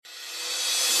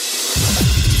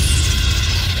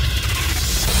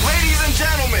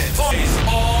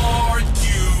Are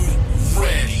you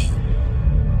ready?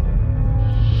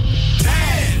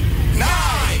 10, 9,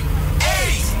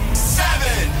 8,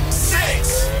 7,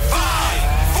 6, 5,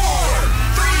 4,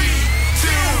 3, 2,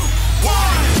 1.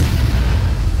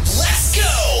 Let's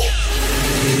go!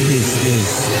 This is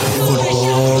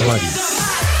Football Buddies.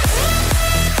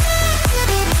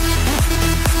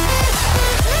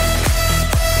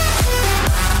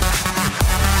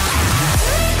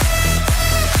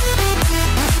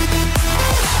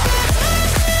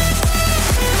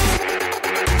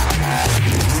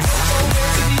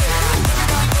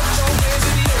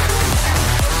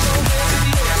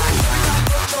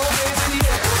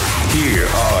 Here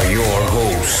are your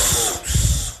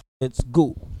hosts. Let's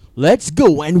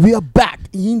go, and we are back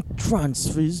in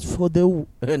transfers for the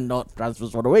not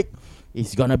transfers for the week.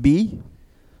 It's gonna be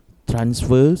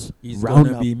transfers. It's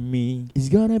roundup. gonna be me. It's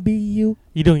gonna be you.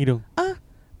 Hidung.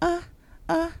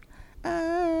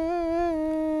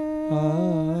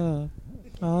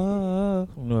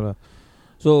 No lah.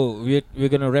 So we're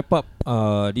gonna wrap up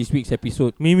this week's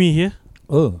episode. Mimi here.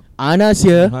 Oh, Anas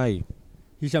here. hi.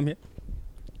 Hisham here.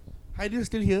 Heidi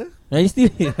still here? Are you still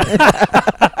here?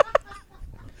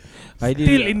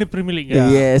 Still in the Premier League. Yeah.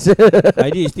 Yes.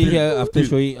 Heidi is still here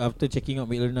after checking out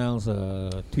Maitland-Niles'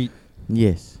 tweet.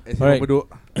 Yes. Alright.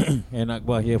 And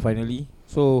Akbar here finally.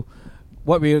 So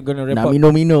what we're gonna wrap Nak up.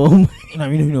 minum.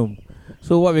 Nak minum.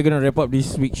 So what we're gonna wrap up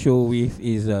this week's show with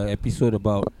is an episode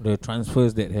about the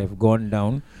transfers that have gone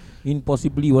down in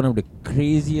possibly one of the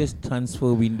craziest transfer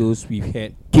windows we've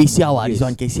had. Kesiao Yes. this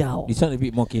one Kesiao. This one a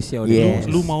bit more kesiao. Yes.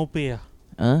 Lu mau pay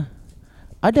lah.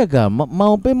 Ada ke?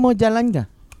 Mau jalan ke?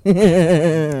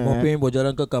 Mau pengen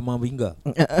berjalan ke Kamavinga.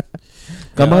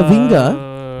 Kamavinga?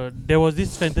 There was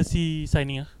this fantasy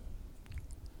signing.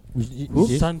 Who?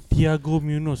 Santiago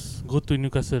Munoz go to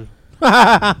Newcastle.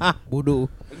 Bodoh.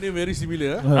 The name very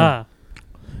similar.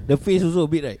 The face also a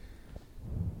bit right.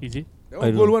 Is it? That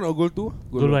one goal 1 or goal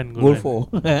 2? Goal 1. Goal 4.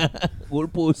 Goal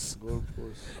post. Goal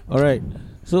post. Alright.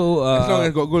 So As long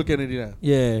as got goal can already lah.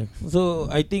 yeah. So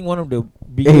I think one of the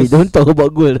Hey, biggest don't talk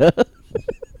about goal.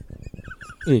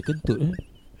 kentut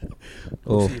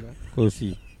Oh,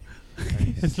 Kosi.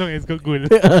 As long as got goal.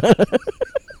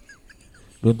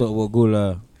 Don't talk about goal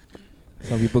lah.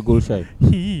 Some people goal shy.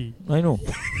 I know.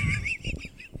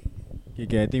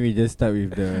 Okay, I think we just start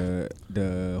with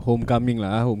the homecoming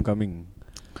lah. Homecoming.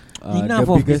 Enough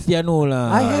of Cristiano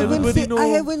lah. I haven't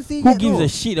seen. Who gives a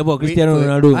shit about Cristiano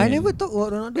Ronaldo? I man? never talk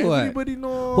about Ronaldo. Everybody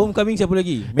know. Homecoming siapa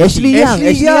lagi? Ashley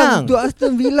Young. to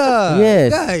Aston Villa. Yes.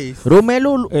 Guys.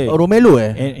 Romelu.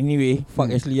 Anyway,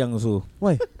 fuck Ashley Young also.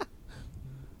 Why?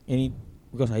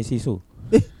 Because I say so.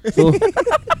 So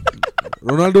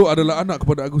Ronaldo adalah anak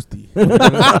kepada Agusti.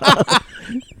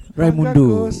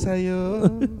 Raimundo. Anakku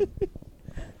sayang.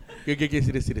 Okay,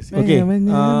 serious. Okay.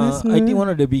 I think one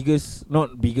of the biggest,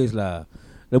 not biggest lah,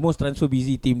 the most transfer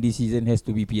busy team this season has to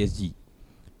be PSG.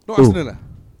 No, Arsenal lah.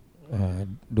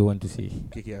 Don't want to say.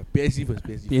 Okay, PSG first.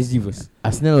 PSG first.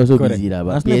 Arsenal also Correct. busy lah,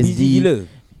 but Arsenal busy gila.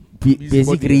 PSG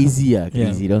body crazy lah. Yeah.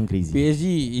 Don't crazy. PSG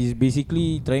is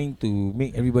basically trying to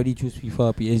make everybody choose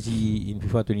FIFA PSG in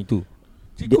FIFA 22.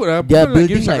 Cikgu lah. They are bukan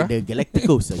building Game Shark like the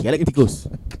Galacticos.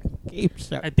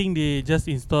 I think they just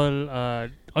install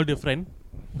all the friend.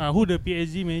 Who the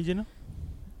PSG manager now?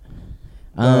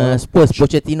 Spurs,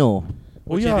 Pochettino.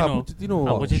 Oh yeah, Pochettino.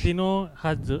 Pochettino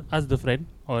has the friend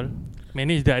all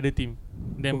manage the other team,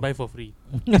 then buy for free.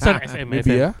 It's not FM.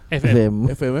 Maybe ya.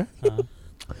 FM. FM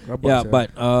Rabak Yeah, sia.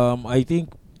 but I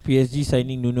think PSG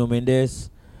signing Nuno Mendes,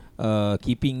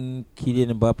 keeping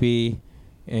Kylian Mbappe,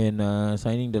 and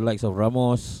signing the likes of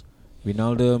Ramos,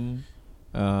 Wijnaldum,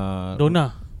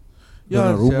 Donna.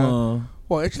 Donnarumma.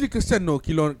 Oh, actually kesian no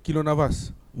Kilo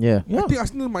Navas. Yeah. I think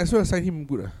Arsenal might as well sign him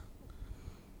good lah.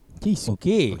 Jeez.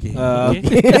 Okay. Okay.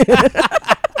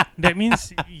 That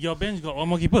means your bench got one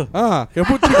more keeper. Can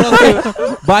put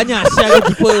 3 Banyak siapa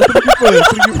keeper.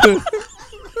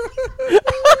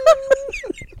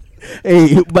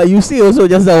 Hey, but you say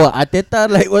also just now Arteta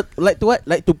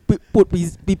like to put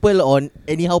people on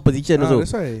anyhow position also.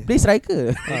 That's why. Play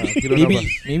striker. Kilo Navas.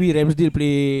 Maybe Ramsdale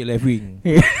play left wing.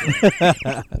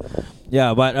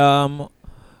 Yeah, but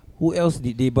who else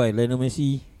did they buy? Lionel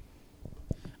Messi,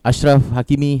 Ashraf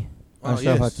Hakimi.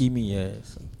 Ashraf yes. Hakimi.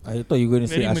 Yes, I thought you were going to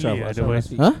say Very Ashraf. Malay, Ashraf otherwise.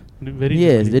 last week. Huh? Very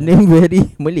Yes, the Malay. name very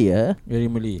Malay. Very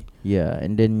Malay. Yeah,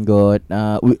 and then got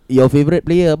your favourite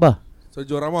player apa?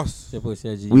 Sergio Ramos. Siapa si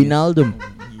Haji? Wijnaldum.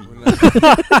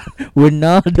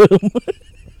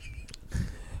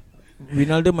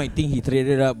 Wijnaldum might think he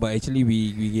traded up, but actually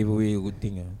we gave away a good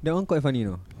thing. That one quite funny,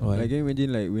 no? Why? Like, can you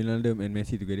imagine like Wijnaldum and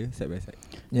Messi together side by side?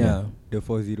 Yeah. The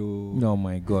 4-0. Oh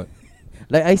my god.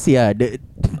 like I say,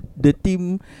 the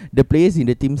team, the players in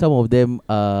the team, some of them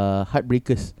are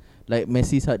heartbreakers. Like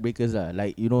Messi's heartbreakers lah.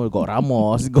 Like got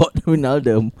Ramos, got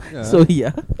Ronaldo. Yeah. So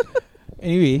yeah.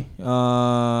 Anyway,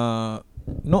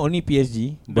 not only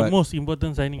PSG, The but most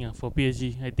important signing for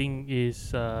PSG, I think,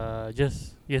 is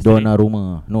just yesterday.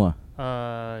 Donnarumma, no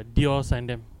Dior signed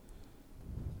them.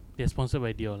 They're sponsored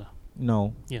by Dior lah.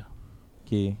 no. Yeah.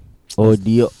 Okay.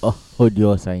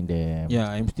 Dior signed them.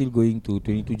 Yeah, I'm still going to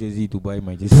 22 jersey to buy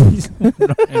my jerseys.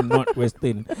 I'm not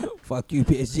Western. Fuck you,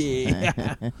 PSG.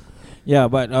 Yeah,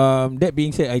 but that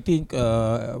being said, I think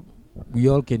we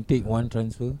all can take one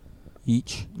transfer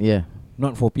each. Yeah.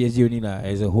 Not for PSG only lah,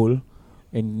 as a whole.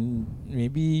 And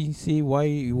maybe say why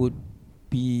it would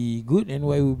be good and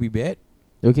why it would be bad.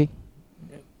 Okay.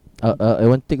 I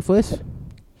want to take first.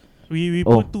 We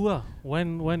put two ah.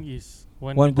 One is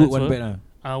One good, one transfer. bad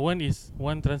lah. One is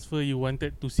one transfer you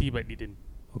wanted to see but didn't.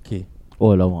 Okay.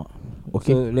 Oh lama.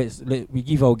 Okay. So let we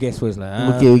give our guess first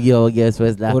lah. Okay, we give our guess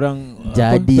first lah. Orang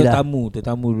Jadilah.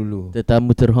 tetamu dulu.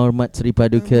 Tetamu terhormat Sri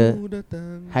Paduka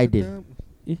Haidil.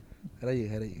 Hari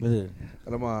Raya. Betul.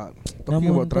 Alamak,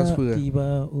 talking about transfer lah.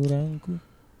 tiba orangku.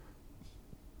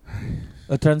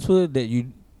 A transfer that you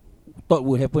thought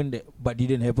would happen but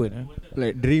didn't happen.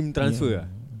 Like dream transfer. Yeah.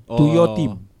 To your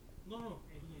team.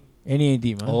 Any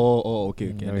team.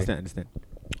 Okay. Alright. Understand.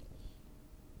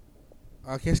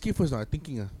 Can I skip first lah?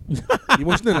 Thinking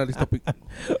emotional lah this topic.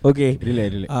 Okay.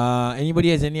 Relax.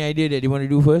 Anybody has any idea that they want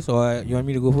to do first, or you want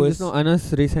me to go first? It's not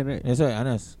Anas raise hand, right? That's right,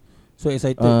 Anas. So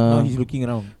excited. Now he's looking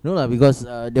around. No lah, because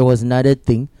there was another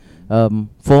thing.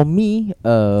 For me,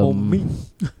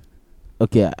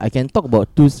 okay, I can talk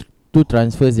about two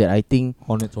transfers that I think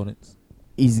Hornets.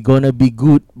 is gonna be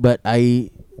good, but I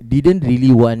didn't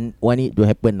really want it to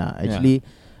happen lah. Actually,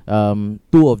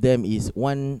 two of them is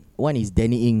one is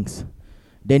Danny Ings.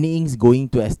 Danny Ings going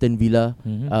to Aston Villa.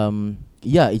 Mm-hmm.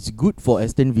 Yeah, it's good for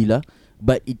Aston Villa,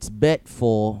 but it's bad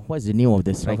for what's the name of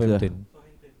the striker? Southampton.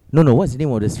 No, what's the name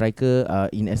of the striker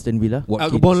in Aston Villa?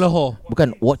 Agbon Lahore.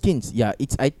 Bukan Watkins. Yeah,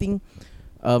 I think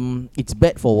it's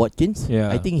bad for Watkins.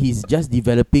 Yeah. I think he's just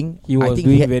developing. He I was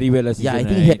think doing very well last season. Yeah, I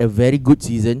think he had a very good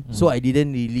season. So I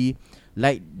didn't really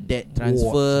like that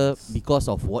transfer because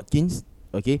of Watkins.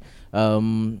 Okay,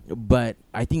 but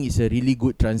I think it's a really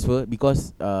good transfer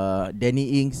because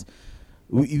Danny Ings.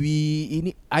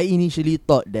 I initially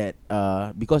thought that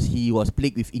because he was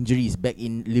plagued with injuries back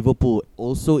in Liverpool,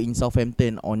 also in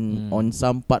Southampton on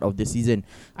some part of the season,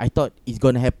 I thought it's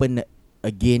gonna happen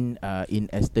again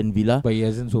in Aston Villa. But he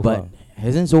hasn't so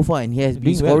far. And he has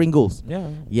been Doing scoring well. goals.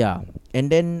 Yeah. And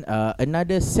then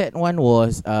another sad one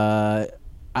was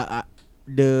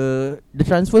the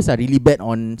transfers are really bad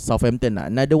on Southampton.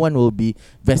 Another one will be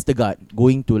Vestergaard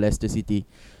going to Leicester City.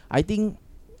 I think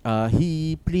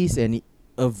he plays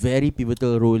a very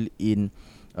pivotal role in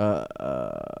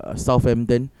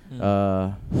Southampton.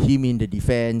 Him in the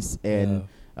defense and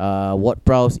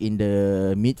Ward-Prowse in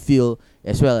the midfield,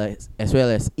 as well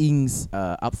as Ings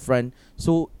up front.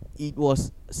 So it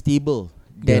was stable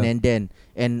then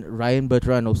and Ryan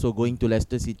Bertrand also going to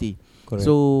Leicester City. Correct.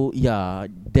 So yeah,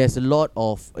 there's a lot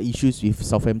of issues with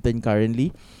Southampton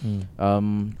currently.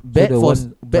 Bad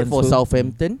for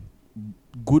Southampton,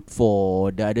 good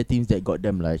for the other teams that got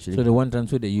them lah actually. So the one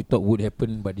transfer that you thought would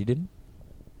happen but didn't?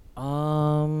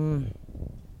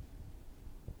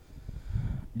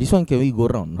 This one can we go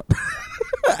round?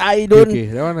 I don't. Okay,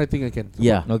 that one I think I can.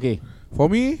 Yeah. Okay. For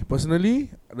me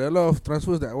personally, there are a lot of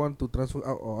transfers that I want to transfer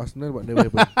out of Arsenal but never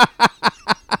happen.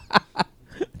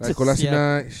 Like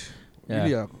Kolasinac.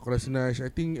 Really Kolasinac.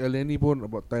 I think Elneny pun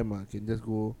about time can just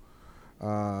go.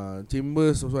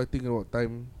 Chambers also I think about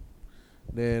time.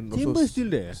 Then Chambers also still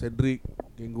there? Cedric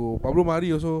can go. Pablo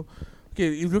Mari also.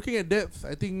 Okay, if looking at depth,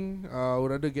 I think I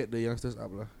would rather get the youngsters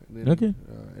up lah. And then,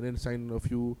 and then sign a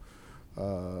few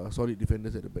solid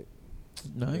defenders at the back.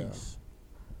 Nice.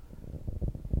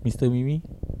 Mr. Mimi?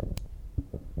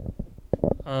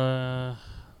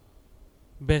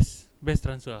 Best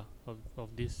transfer of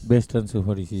this Best transfer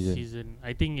for this season.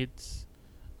 I think it's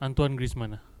Antoine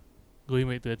Griezmann going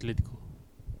back to Atletico.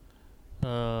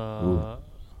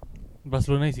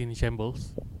 Barcelona is in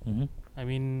shambles. I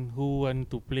mean, who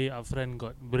want to play up front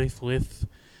got Braithwaite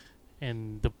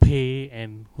and Depay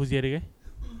and who's the other guy?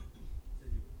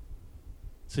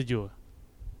 Sergio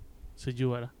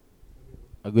what lah?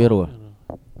 Aguero.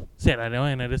 Sad lah, that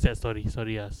one another sad story.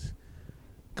 Sorry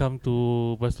come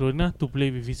to Barcelona to play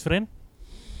with his friend.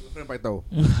 Friend Paitao.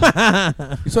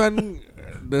 This one,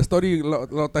 the story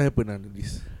lot time happen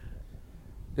this.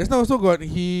 Just now also got,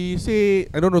 he say,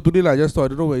 I don't know today lah, just saw, I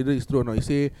don't know whether it's true or not. He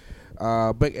say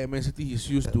back at Man City he's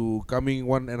used to coming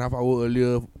 1.5 hour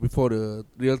earlier before the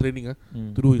real training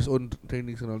to do his own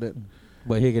trainings and all that.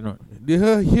 But here cannot.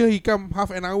 Here he come half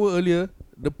an hour earlier,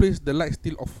 the light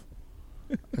still off.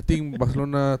 I think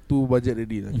Barcelona too budget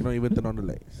already, cannot even turn on the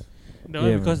lights. That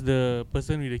one because the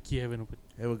person with the key haven't opened.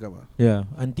 Haven't come Yeah,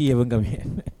 auntie haven't come yet.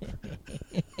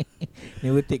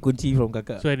 Never take kunci from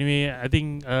kakak. So anyway, I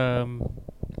think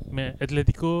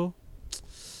Atletico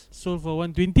sold for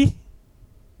 120.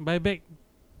 Buy back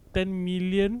 10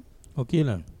 million. Okay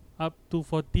lah. Up to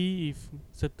 40 if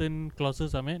certain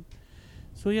clauses are met.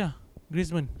 So yeah,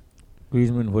 Griezmann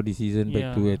For the season back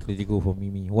Yeah. to Atletico for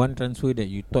Mimi. One transfer that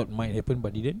you thought might happen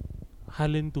but didn't.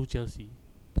 Haaland to Chelsea.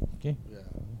 Okay.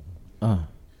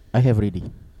 I have ready.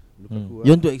 Lukaku, You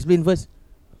want to explain first?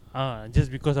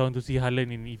 Just because I want to see Haaland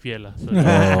in EPL lah. So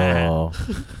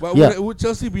But Yeah. would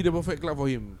Chelsea be the perfect club for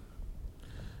him?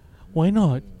 why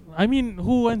not? I mean,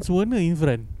 who wants Werner in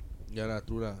front? Yeah lah,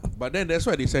 true lah. But then that's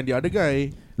why they signed the other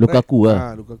guy, Lukaku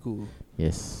right? Lukaku.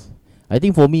 Yes. I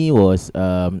think for me was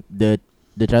the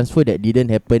transfer that didn't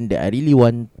happen that I really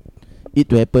want it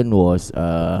to happen was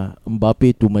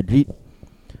Mbappe to Madrid.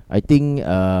 I think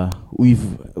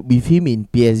with him in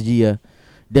PSG,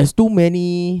 there's too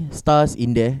many stars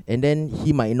in there, and then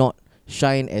he might not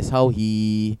shine as how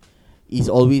he is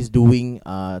always doing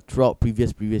throughout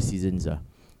previous seasons.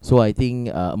 So I think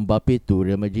Mbappe to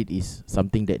Real Madrid is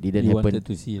something that didn't You happen. wanted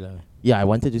to see lah. Yeah, I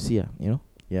wanted to see.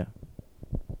 Yeah.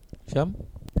 Syam?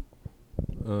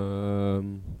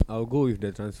 I'll go with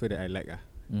the transfer that I like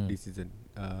this season.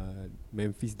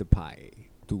 Memphis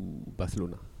Depay to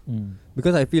Barcelona.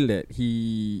 Because I feel that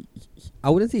I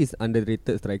wouldn't say he's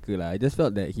underrated striker lah. I just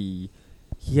felt that he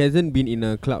hasn't been in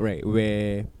a club right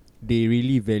where they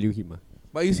really value him.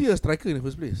 But is he a striker in the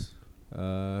first place?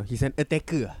 He's an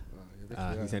attacker.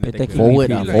 He's an Attacking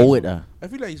attacker. Forward. I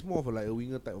feel like he's more of a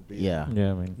winger type of player. Yeah.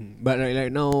 Yeah, man. But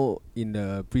like now in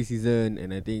the pre-season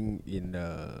and I think in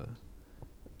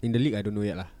the league I don't know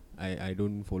yet lah. I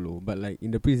don't follow. But like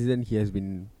in the pre-season he has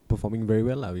been performing very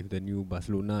well lah with the new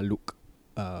Barcelona look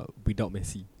without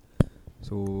Messi.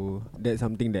 So that's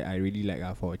something that I really like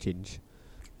for a change.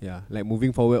 Yeah, like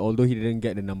moving forward, although he didn't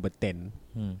get the number 10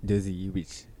 jersey,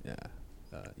 which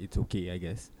it's okay I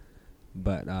guess.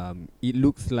 But it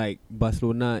looks like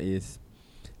Barcelona is,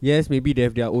 yes, maybe they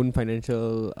have their own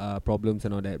financial problems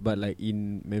and all that, but like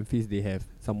in Memphis they have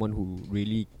someone who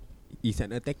really is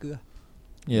an attacker.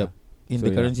 Yep. In So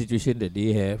the current situation that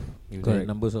they have, with the Correct.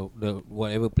 numbers of the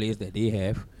whatever players that they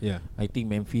have, Yeah. I think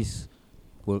Memphis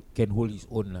can hold his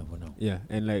own lah for now. Yeah,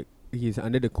 and like he's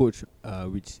under the coach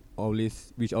which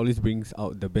always brings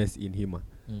out the best in him.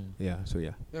 Yeah, so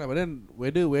yeah. Yeah, but then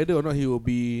whether or not he will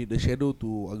be the shadow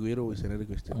to Aguero is another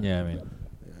question. Yeah, man.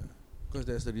 Yeah. Because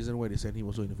that's the reason why they sent him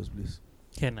also in the first place.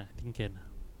 I think can.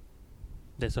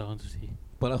 That's all I want to say.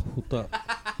 Pala huta.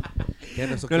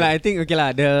 Can also No lah, I think okay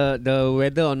lah. The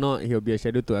whether or not he'll be a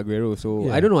shadow to Aguero. So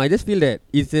Yeah. I don't know. I just feel that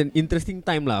it's an interesting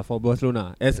time lah for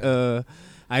Barcelona.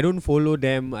 I don't follow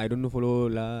them. I don't follow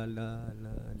la.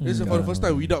 This is for the first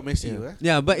time without Messi.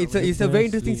 Yeah, but it's a very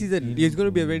interesting season. It's going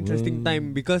to be a very interesting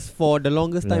time because for the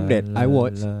longest time that I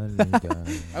watched,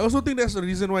 I also think that's the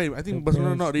reason why I think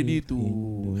Barcelona not ready to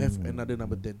have another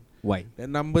number 10. why?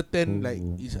 And number 10 like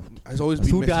has always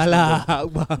been Messi's Sudah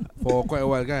number lah. for quite a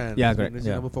while kan. Yeah, Has been correct. Messi's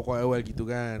Yeah. number for quite a while gitu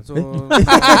kan. So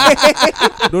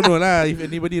don't know lah if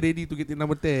anybody ready to get in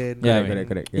number 10. Yeah,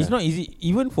 correct. It's not easy,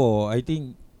 even for I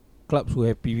think clubs who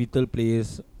have pivotal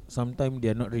players. Sometimes they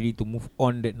are not ready to move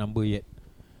on that number yet.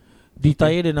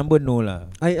 Retire the number, no lah.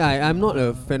 I'm not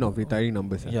a fan of retiring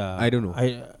numbers. Yeah, I don't know.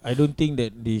 I don't think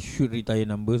that they should retire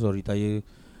numbers or retire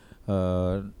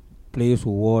players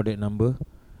who wore that number.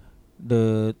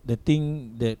 The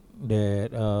thing that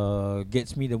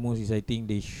gets me the most is I think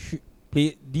they should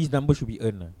play. These numbers should be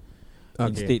earned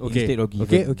instead of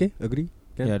given. Okay, agree.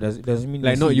 Yeah, doesn't mean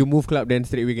Like Messi, not you move club then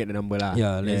straight away get the number lah.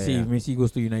 Yeah, let's say if Messi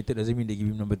goes to United, doesn't mean they give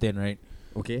him number 10, right?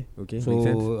 Okay, makes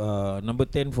sense. So number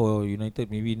 10 for United,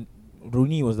 maybe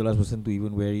Rooney was the last person to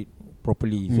even wear it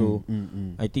properly. So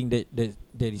I think that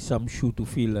is some shoe to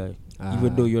fill,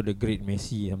 even though you're the great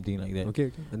Messi, something like that.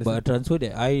 Okay, But a understand. transfer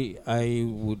that I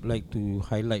would like to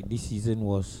highlight this season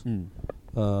was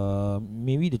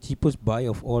maybe the cheapest buy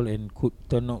of all and could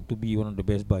turn out to be one of the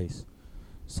best buys.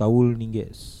 Saul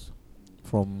Niguez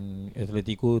from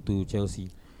Atletico to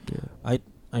Chelsea. I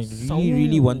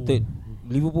really wanted.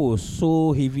 Liverpool was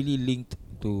so heavily linked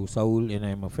to Saul, and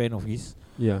I'm a fan of his.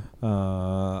 Yeah.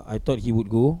 I thought he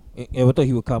would go. I thought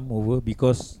he would come over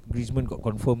because Griezmann got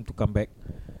confirmed to come back.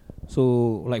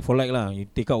 So like for like lah,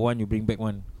 you take out one, you bring back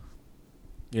one.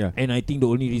 Yeah. And I think the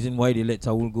only reason why they let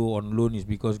Saul go on loan is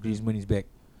because Griezmann is back.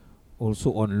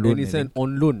 Also on loan. And it's I an think.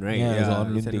 on loan, right? Yeah, it's an on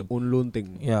loan it's thing. an on loan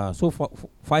thing. Yeah, so for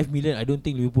 5 million, I don't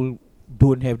think Liverpool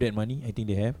don't have that money. I think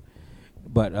they have.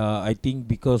 But I think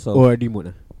because of ORD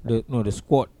mode. the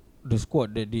squad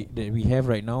that we have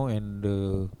right now,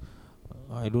 and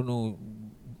I don't know,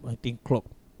 I think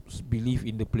Klopp's belief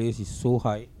in the players is so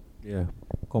high Yeah.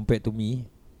 compared to me,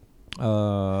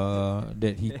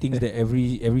 that he thinks that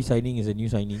every signing is a new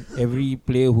signing, every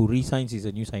player who resigns is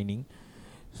a new signing.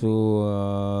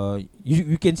 So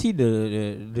you can see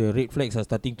the red flags are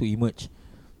starting to emerge.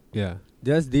 Yeah.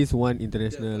 Just this one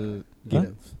international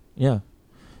game. Yeah,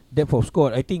 depth of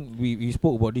squad. I think we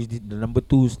spoke about this, the number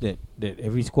twos that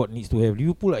every squad needs to have.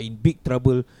 Liverpool are in big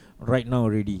trouble right now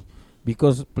already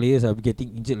because players are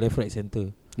getting injured left, right,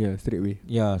 centre. Yeah, straight away.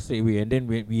 Yeah, straight away. And then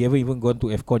we haven't even gone to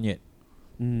AFCON yet.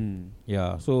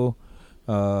 Yeah, so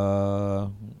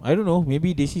I don't know.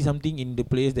 Maybe they see something in the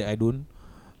players that I don't.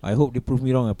 I hope they prove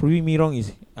me wrong. Proving me wrong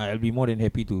is I'll be more than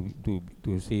happy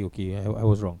to say okay, I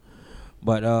was wrong.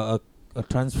 But a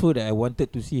transfer that I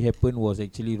wanted to see happen was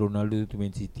actually Ronaldo to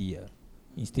Man City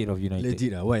instead of United.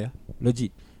 Legit why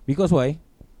Legit. Because why?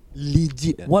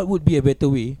 Legit What would be a better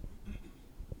way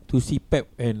to see Pep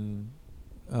and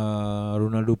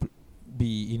Ronaldo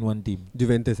be in one team?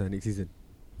 Juventus next season.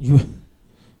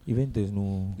 Juventus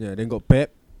no. Yeah, then got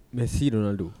Pep, Messi,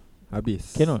 Ronaldo.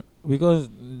 Habis. Cannot. Because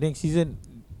next season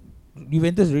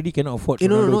Juventus really cannot afford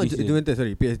No, Ronaldo this year. Juventus,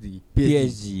 sorry, PSG.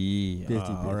 PSG.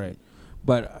 Alright.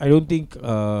 But I don't think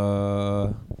I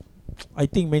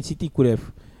think Man City could have,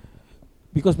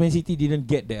 because Man City didn't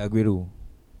get the Aguero.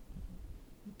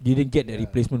 Didn't get the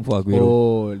replacement for Aguero.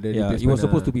 Oh, the Yeah, it was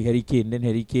supposed to be Harry Kane. Then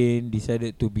Harry Kane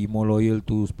decided to be more loyal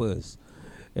to Spurs.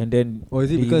 And then Or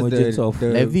is it the because emergence of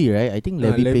Levy, right? I think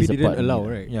Levy plays a didn't part. in allow,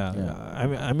 it. right? Yeah,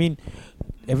 Yeah. I mean,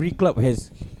 every club has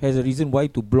a reason why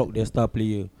to block their star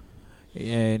player.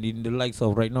 And in the likes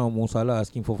of right now, Mo Salah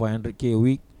asking for 500k a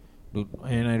week,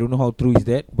 and I don't know how true is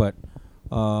that, but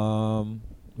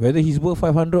whether he's worth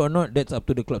 500 or not, that's up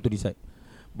to the club to decide.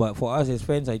 But for us as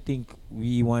fans, I think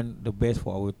we want the best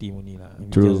for our team only lah.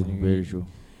 Very true.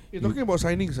 You're talking about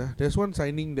signings. There's one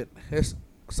signing that has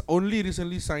only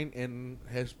recently signed and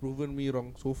has proven me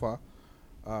wrong so far.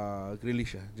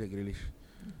 Grealish, Jack Grealish.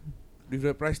 With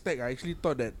the price tag, I actually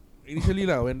thought that initially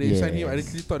when they signed him, I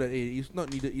actually thought that it's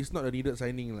not needed. It's not a needed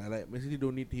signing lah. Like Man City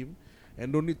don't need him and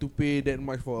don't need to pay that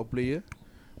much for a player.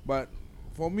 But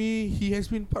for me, he has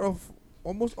been part of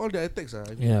almost all the attacks.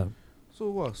 Yeah.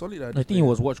 So solid. I think he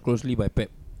was watched closely by Pep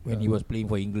when he was playing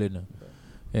for England.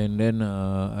 And then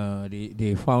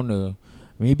they found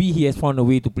maybe he has found a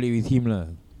way to play with him lah.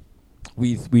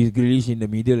 With Grealish in the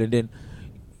middle, and then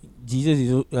Jesus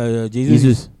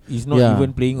is not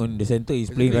even playing on the center. He's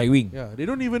playing right wing. Yeah, they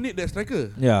don't even need that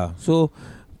striker. Yeah, so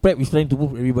Pep is trying to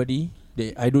prove everybody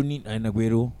that I don't need an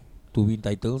Aguero to win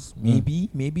titles. Maybe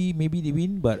they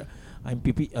win, but I'm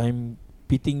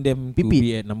pitting them to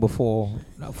be at number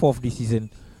 4th this season.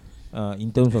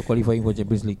 In terms of qualifying for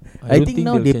Champions League, I don't think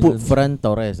now they'll they put challenge. Fran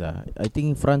Torres. I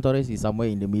think Fran Torres is somewhere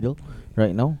in the middle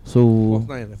right now. So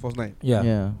False nine.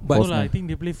 Yeah, but but No lah, I think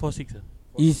they play 4-6.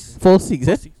 is 4-6,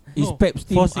 eh? is Pep's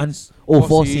team 4-6. Oh, 4-6.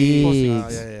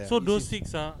 4-6. Yeah. So those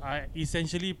 6 are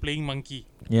essentially playing monkey.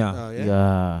 yeah.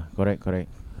 Yeah, correct.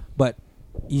 But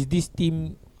is this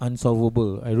team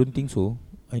unsolvable? I don't think so.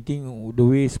 I think the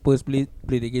way Spurs played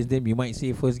against them, you might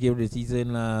say first game of the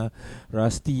season lah,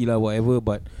 rusty lah, whatever.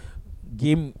 But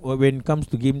when it comes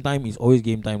to game time, it's always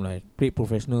game time lah. Great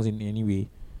professionals in any way.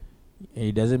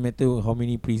 It doesn't matter how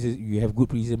many preseason you have, good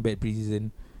preseason, bad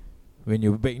preseason. When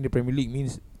you're back in the Premier League,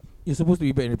 means you're supposed to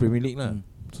be back in the Premier League lah.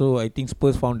 So I think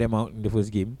Spurs found them out in the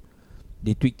first game.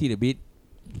 They tweaked it a bit.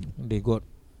 They got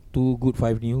 2 good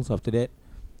 5-0 after that.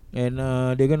 And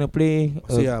they're gonna play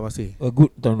Masih. a good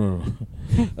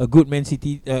a good Man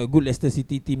City, good Leicester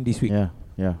City team this week. Yeah.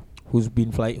 Who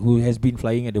has been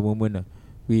flying at the moment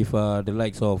with the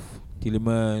likes of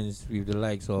Tielemans, with the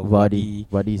likes of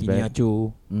Vardy's back.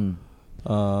 Iñárritu.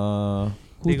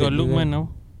 They got Lookman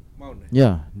now.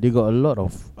 Yeah, they got a lot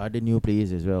of other new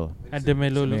players as well.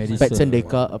 Ademelo Lookman. Patson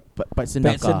Daka. Patson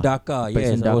Daka.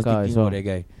 Yes, I was thinking about that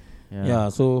guy. Yeah,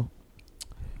 so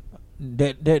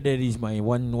that is my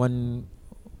one want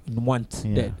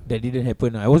that didn't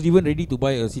happen. I was even ready to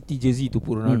buy a City jersey to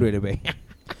put Ronaldo at the back.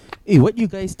 Hey, what you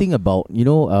guys think about,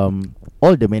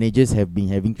 all the managers have been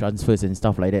having transfers and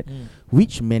stuff like that.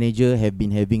 Which manager have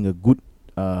been having a good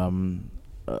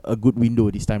window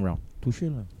this time round?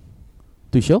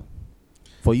 Tuchel?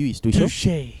 For you, it's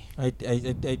Tuchel? I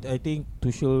think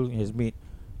Tuchel has made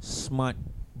smart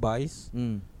buys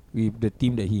with the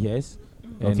team that he has.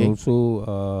 And Okay. also,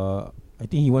 I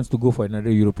think he wants to go for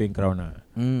another European crown.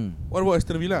 What about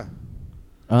Aston Villa?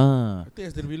 Ah, I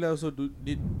think Aston Villa also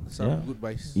did some Yeah. good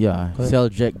buys. yeah. Correct. Sell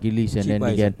Jack Grealish and Cheap then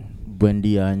they buys, get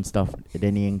Buendia and stuff.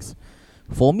 Danny Ings.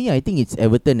 For me, I think it's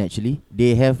Everton actually.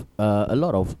 They have a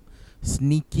lot of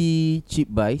sneaky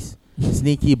cheap buys,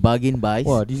 sneaky bargain buys.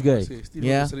 Wow, this guy. Okay, still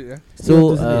Yeah. not solid, So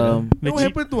What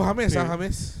happened to James?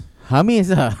 James? James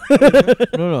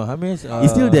No, James.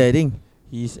 he's still there, I think.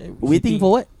 He's Waiting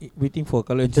for what? Waiting for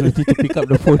Carlo Ancelotti to pick up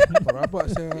the phone.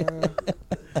 Rabak sia.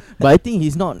 But I think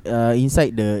he's not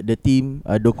inside the team.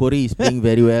 Dokore is playing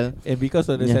very well. And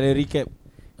because of the Yeah. salary cap,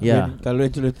 Yeah. when Carlo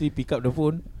Ancelotti pick up the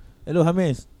phone, hello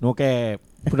James, no cap.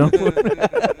 Put down phone.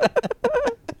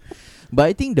 But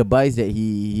I think the buys that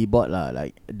he bought lah,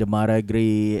 like Demara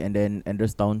Gray and then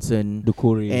Andres Townsend. The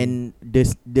Corey. And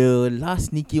the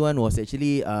last sneaky one was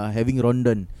actually having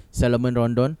Salomon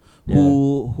Rondon,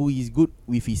 who is good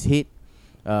with his head,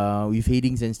 with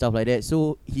headings and stuff like that.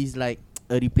 So he's like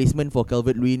a replacement for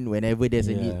Calvert-Lewin whenever there's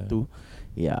a need to.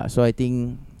 Yeah, so I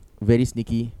think very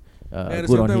sneaky. And at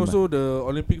the Good same on time him. also the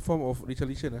Olympic form of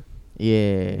Richarlison.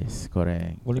 Yes,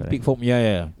 correct. Olympic form,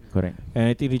 yeah. Correct. And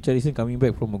I think Richarlison coming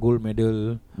back from a gold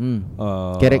medal.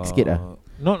 Kerek sikit lah.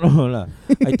 No lah.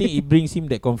 I think it brings him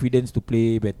that confidence to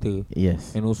play better.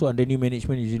 Yes. And also under new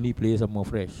management, usually players are more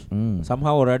fresh. Somehow.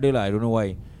 Somehow or other lah, I don't know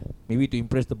why. Maybe to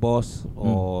impress the boss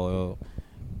or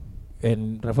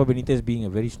and Rafa Benitez being a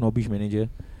very snobbish manager,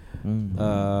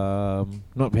 not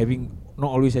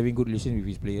always having good relations with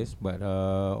his players, but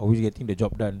always getting the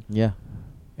job done. Yeah.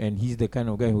 And he's the kind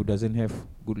of guy who doesn't have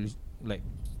good like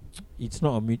it's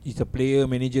a player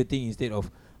manager thing instead of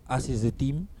us as a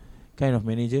team kind of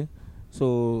manager.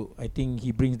 So I think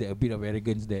he brings a bit of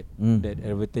arrogance that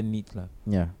Everton needs lah.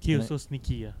 Yeah. He also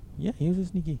sneaky. Yeah, he also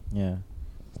sneaky. Yeah.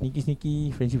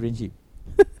 Sneaky, friendship.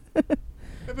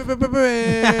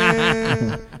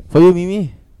 For you,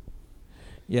 Mimi?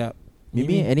 Yeah.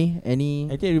 Mimi, any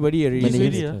I think everybody already Manager.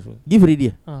 said Already, it. give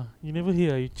already. You never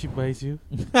hear you cheap buys you.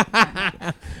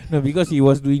 No, because he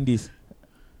was doing this.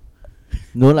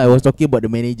 No, I was talking about the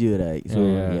manager, right? So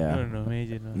Yeah. No,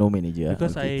 manager no. no manager.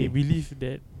 Because Okay, I believe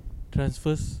that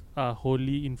transfers are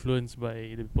wholly influenced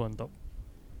by the people on top.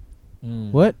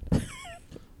 What?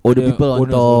 Oh, the The people on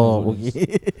owners, top.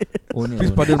 owners. Okay.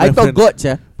 Please pardon I my thought friend. God,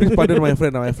 yeah. Please pardon my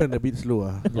friend. My friend a bit slow.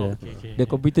 Yeah. Okay. The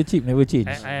computer chip never change.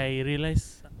 I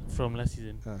realized from last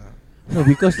season. No,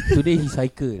 because today he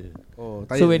cycled. Oh,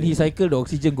 So when he cycled, the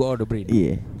oxygen go out the brain.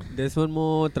 Yeah. There's one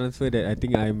more transfer that I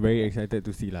think I'm very excited to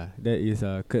see lah. That is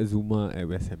Kurt Zouma at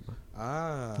West Ham.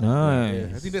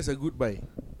 Nice. I think that's a good buy.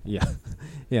 Yeah,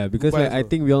 yeah. Because Good buy like, I also.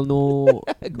 think we all know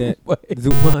that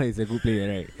Zouma is a good player,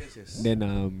 right? Yes. Then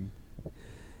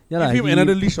yeah lah. Give him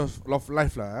another leash of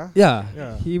life lah. Yeah,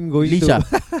 Yeah. him going Leash to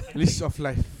Leash of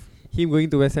life. him going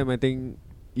to West Ham. I think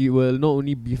it will not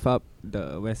only beef up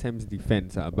the West Ham's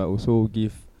defense, but also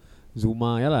give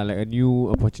Zouma like a new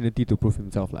opportunity to prove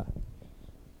himself lah.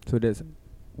 So that's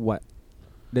what.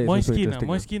 That is also interesting.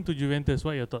 Moiskin to Juventus.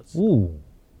 What are your thoughts? Ooh,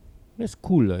 that's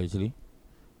cool lah actually.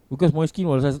 Because Moiskin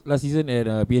was last season at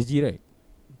PSG, right?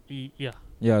 Yeah.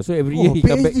 Yeah, so every year he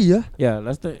come back. PSG, Yeah,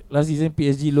 last season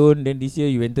PSG loan, then this year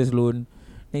Juventus loan.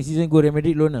 Next season go Real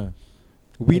Madrid loan lah.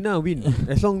 win.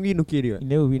 As long win okay dia. He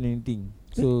never win anything.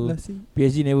 So Last year.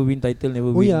 PSG never win title,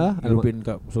 never Oh, win yeah? European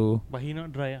Cup. So But he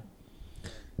not dry.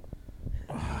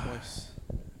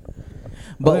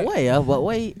 But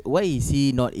why is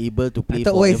he not able to play I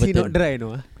thought for why Everton? is he not dry,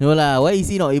 no? No lah, why is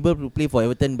he not able to play for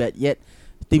Everton but yet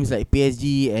teams like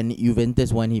PSG and Juventus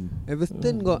want him?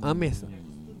 Everton got Ames.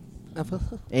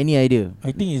 Any idea?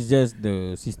 I think it's just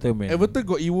the system man. Everton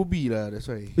got Iwobi lah. That's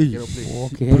why he cannot play.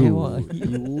 Okay.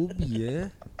 Iwobi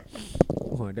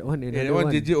Oh, that one. Yeah, that one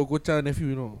JJ Okocha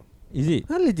nephew, you know. Is it?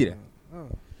 legit.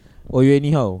 Or you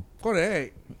anyhow?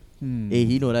 Correct. Eh,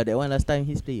 he know lah, that one last time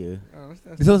his player.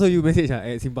 This also you message at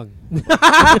Simpang.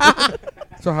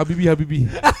 So Habibi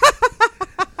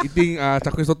eating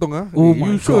chakwe sotong Oh you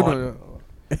my sure God. not?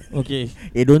 Okay.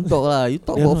 Don't talk lah, you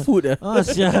talk Yeah. about food.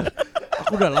 Sial.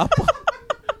 Aku dah lapar.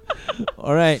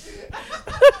 Alright.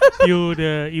 You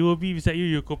the EOB beside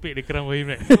you kopek the kerang for him,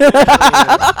 right?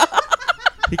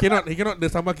 He cannot the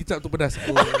sambal kicap tu pedas.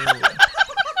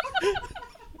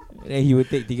 Then he will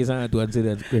take 3 sangat to answer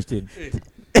the question.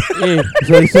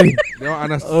 Sorry. That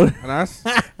one Anas.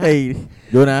 Hey,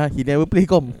 Jonah, he never play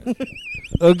com.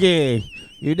 Okay.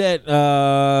 With that,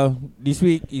 this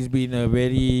week has been a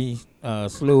very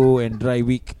slow and dry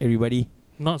week, everybody.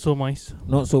 Not so moist.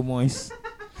 Not so moist.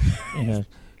 Yeah.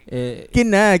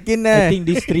 Kena. I think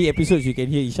these 3 episodes you can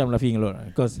hear Isham laughing a lot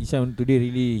because Isham today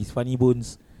really his funny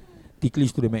bones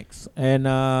ticklish to the max. And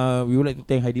we would like to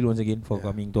thank Haidil once again for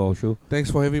coming to our show.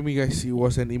 Thanks for having me, guys. It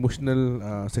was an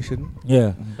emotional session.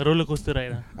 Yeah. A roller coaster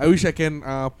ride lah. I wish I can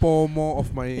pour more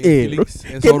of my Eh, feelings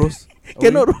and can- sorrows.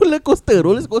 Cannot roller coaster.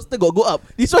 Roller coaster got go up.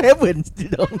 This one haven't.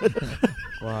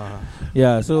 Wow.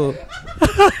 Yeah, so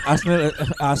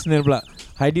Arsenal pula.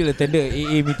 Haidil attended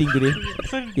AA meeting today.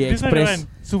 So He this one expressed-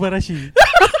 one Subarashi.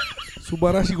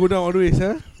 Subarashi go down always,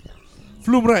 huh?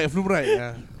 Flume right.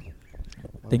 Yeah.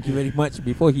 Thank you very much.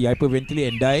 Before he hyperventilate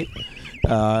and die,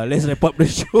 let's wrap up the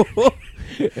show.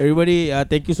 Everybody,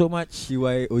 thank you so much.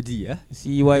 CYOG, yeah.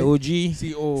 CYOG.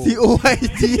 CO.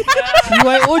 COYG.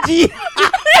 CYOG.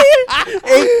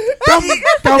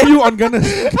 Come you on Gunners.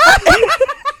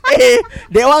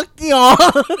 That one kiong.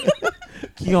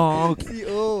 Kyong.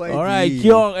 COYG. Alright,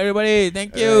 Kyong, everybody.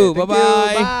 Thank you. Alright, thank you.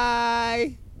 Bye-bye. Bye.